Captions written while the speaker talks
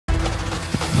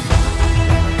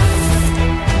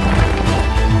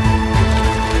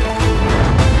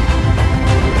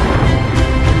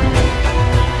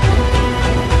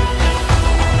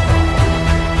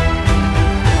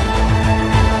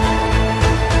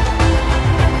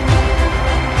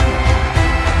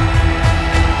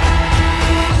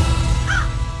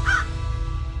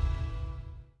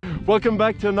Welcome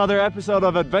back to another episode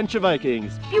of Adventure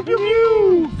Vikings. Pew, pew,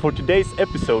 pew. For today's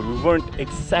episode, we weren't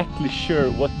exactly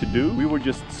sure what to do. We were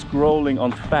just scrolling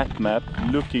on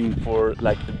FATMAPS looking for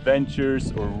like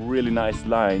adventures or really nice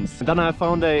lines. And then I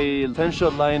found a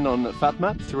potential line on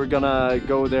FATMAPS, so we're gonna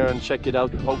go there and check it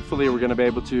out. Hopefully we're gonna be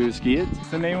able to ski it. What's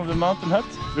the name of the mountain hut?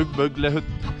 Rugbuglehutte.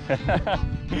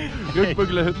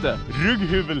 Rugbuglehutte.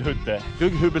 Rughubelhutte.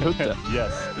 Rughubelhutte.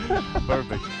 Yes,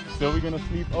 perfect. So we're gonna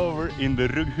sleep over in the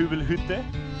Rughubelhutte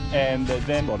and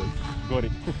then got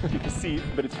it. You can see it,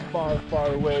 but it's far,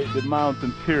 far away. The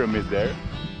mountain pyramid there.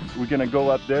 We're gonna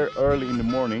go up there early in the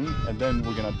morning and then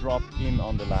we're gonna drop in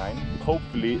on the line.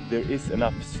 Hopefully there is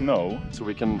enough snow so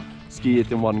we can ski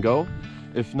it in one go.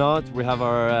 If not, we have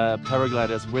our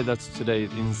paragliders with us today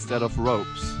instead of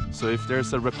ropes. So if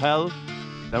there's a rappel,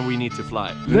 then we need to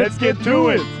fly. Let's get to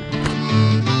it!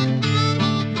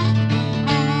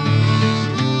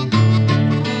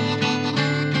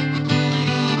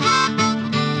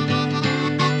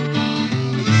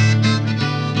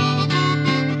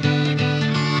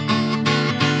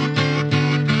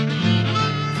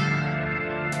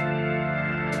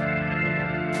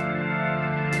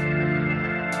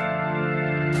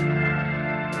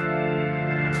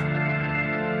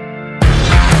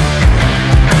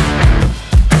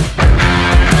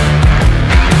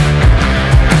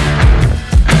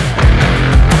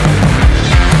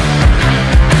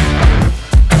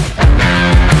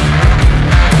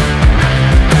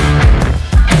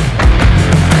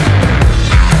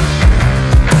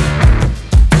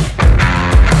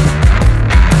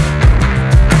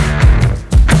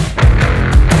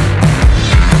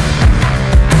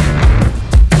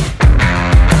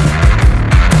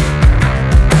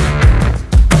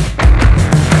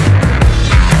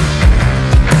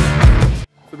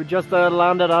 Just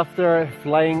landed after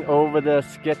flying over the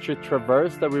sketchy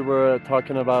traverse that we were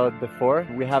talking about before.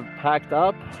 We have packed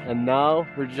up and now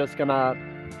we're just gonna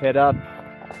head up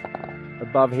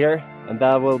above here, and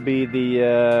that will be the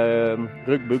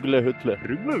Rughubelhutte.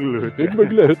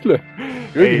 Rughubelhutte.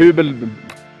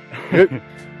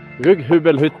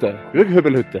 Rughubelhutte.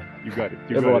 You got it.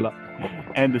 You got it.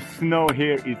 And the snow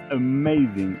here is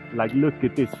amazing. Like, look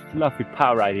at this fluffy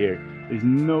pile right here. There's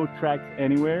no tracks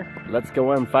anywhere. Let's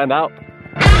go and find out.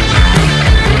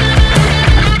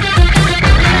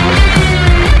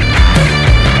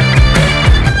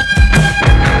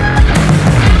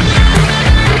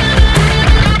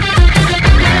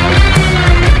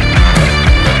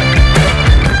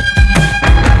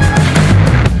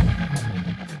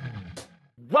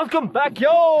 Welcome back,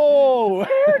 yo!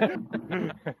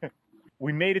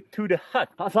 We made it to the hut.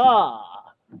 Huzzah!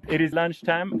 It is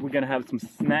lunchtime. We're gonna have some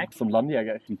snacks, some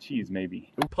landjäger, some cheese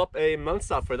maybe. We'll pop a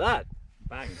Monster for that.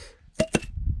 Bang.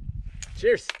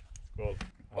 Cheers. Cool.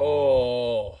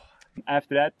 Oh.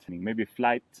 After that, maybe a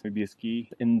flight, maybe a ski.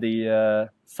 In the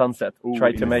sunset. Ooh,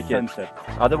 try to make it.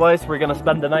 Otherwise, we're gonna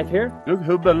spend the night here.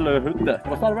 Rughubelhutte.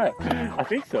 Was that right? I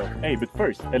think so. Hey, but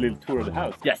first, a little tour of the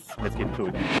house. Yes. Let's get to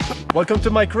it. Welcome to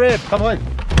my crib. Come on.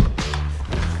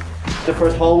 The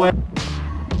first hallway.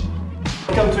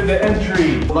 Welcome to the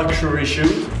entry. Luxury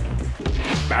shoot.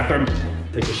 Bathroom.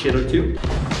 Take a shit or two.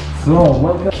 So,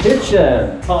 welcome.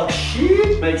 Kitchen. Talk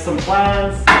shit. Make some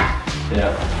plans.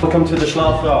 Yeah. Welcome to the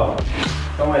Schlafraum.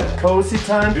 Come on. Cozy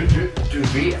time. We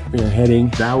are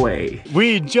heading that way.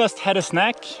 We just had a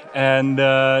snack and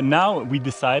now we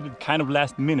decided kind of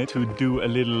last minute to do a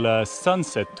little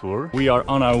sunset tour. We are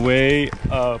on our way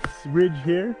up ridge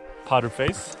here.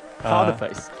 Powderface.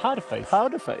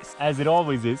 Powderface. As it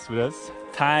always is with us,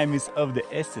 time is of the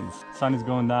essence. Sun is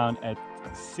going down at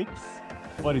 6.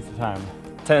 What is the time?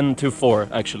 10 to 4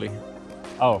 actually.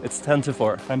 Oh, It's 10 to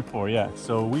 4. 10 to 4, yeah.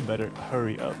 So we better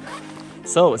hurry up.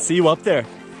 So, see you up there.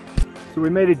 So we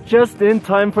made it just in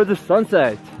time for the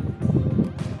sunset.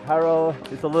 Harold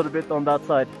is a little bit on that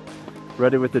side.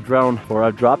 Ready with the drone for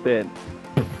our drop in.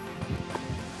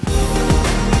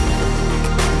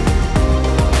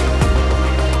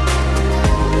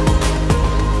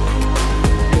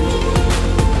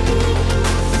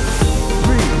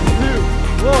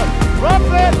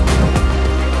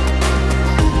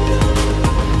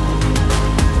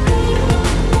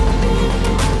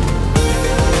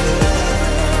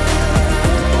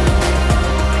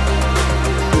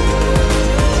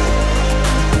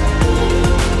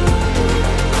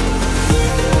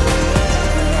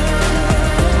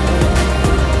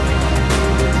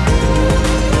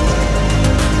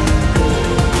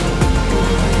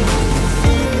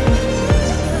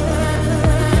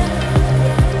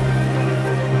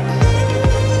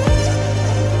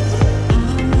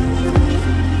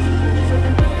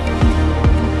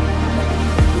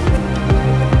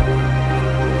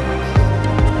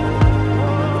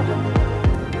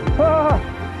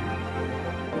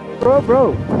 go,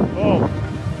 bro. Oh.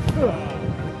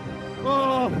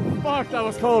 Oh, fuck, that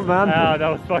was cold, man. Yeah, that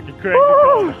was fucking crazy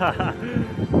cold.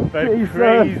 But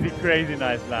crazy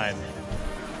nice line.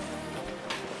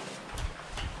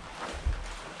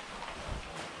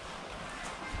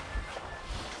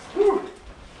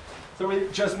 So we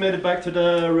just made it back to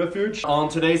the refuge. On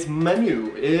today's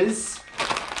menu is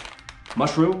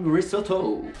mushroom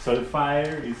risotto. So the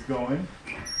fire is going.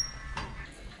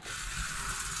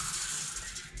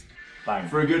 Bang.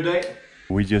 For a good day.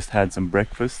 We just had some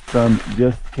breakfast. Sun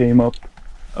just came up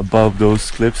above those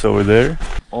cliffs over there.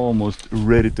 Almost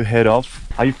ready to head off.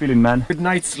 How you feeling, man? Good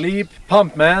night's sleep.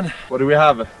 Pumped, man. What do we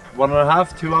have?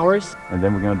 1.5, 2 hours? And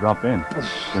then we're gonna drop in.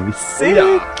 Gonna be See sick.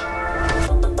 ya.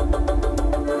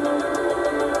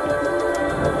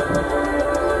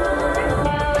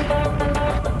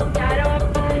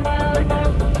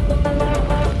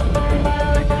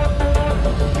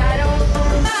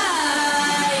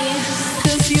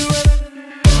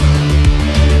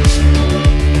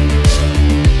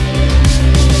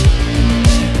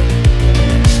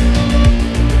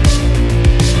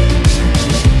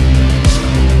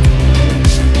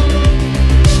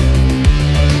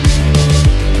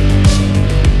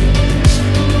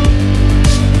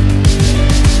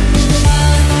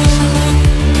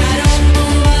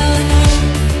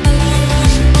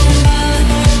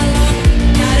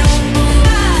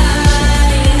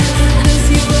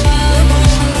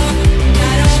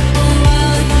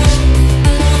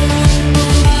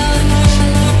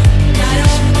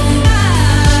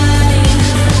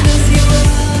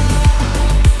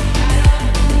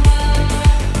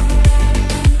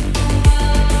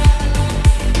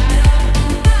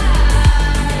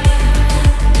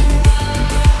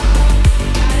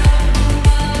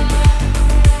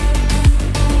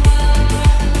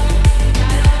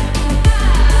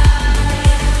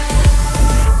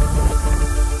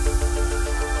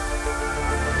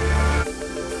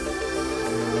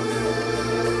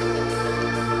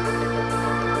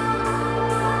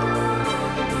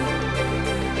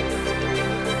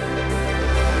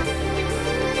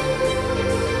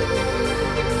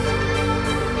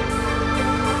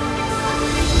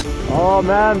 Oh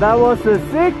man, that was a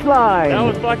sick line! That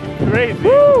was fucking crazy!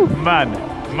 Woo! Man,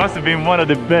 must have been one of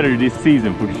the better this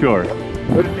season for sure.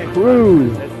 The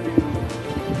cruise!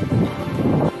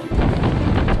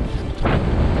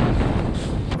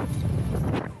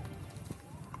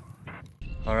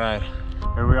 Alright,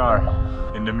 here we are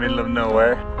in the middle of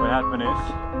nowhere. What happened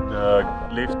is the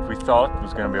lift we thought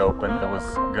was gonna be open, that was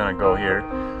gonna go here,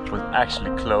 was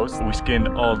actually closed. We skinned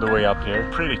all the way up here,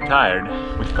 pretty tired.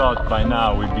 We thought by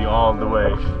now we'd be all the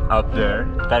way up there.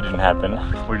 That didn't happen.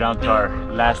 We're down to our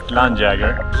last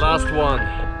Landjäger. Last one.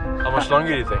 How much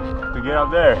longer do you think? To get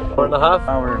up there. 1.5?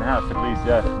 Hour and a half at least,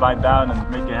 yeah. Bite down and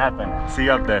make it happen. See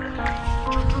you up there.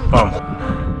 Boom.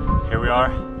 Here we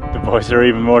are. The boys are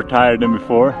even more tired than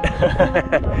before.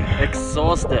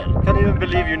 Exhausted. Can't even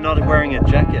believe you're not wearing a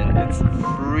jacket. It's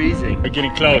freezing. We're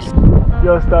getting close.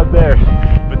 Just up there.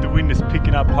 But the wind is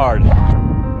picking up hard.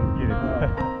 Get it.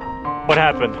 What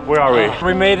happened? Where are we?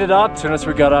 We made it up. As soon as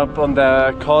we got up on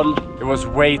the col, it was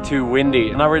way too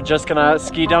windy. Now we're just gonna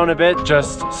ski down a bit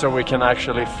just so we can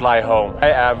actually fly home.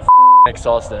 I am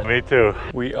exhausted. Me too.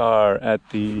 We are at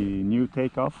the new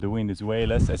takeoff. The wind is way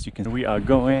less, as you can see. We are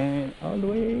going all the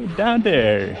way down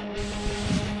there.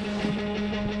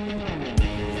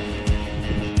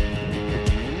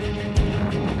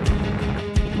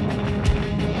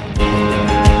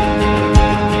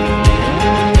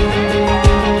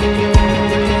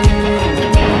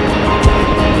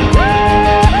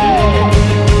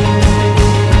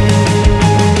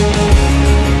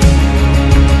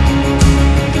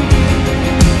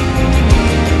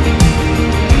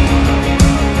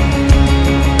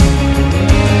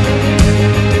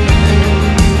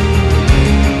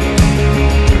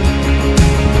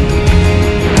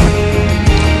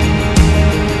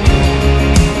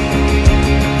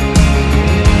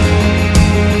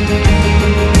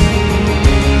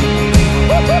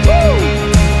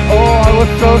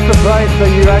 So surprised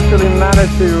that you actually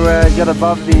managed to get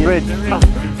above the bridge.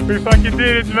 We fucking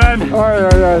did it, man!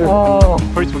 Oh.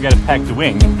 First we gotta pack the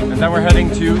wing. And then we're heading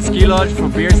to Ski Lodge for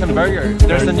beers and burgers.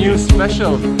 There's a new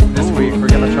special this week we're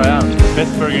gonna try out.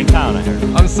 Best burger in town, I heard.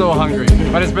 I'm so hungry,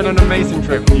 but it's been an amazing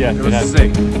trip. Yeah, it was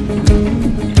sick.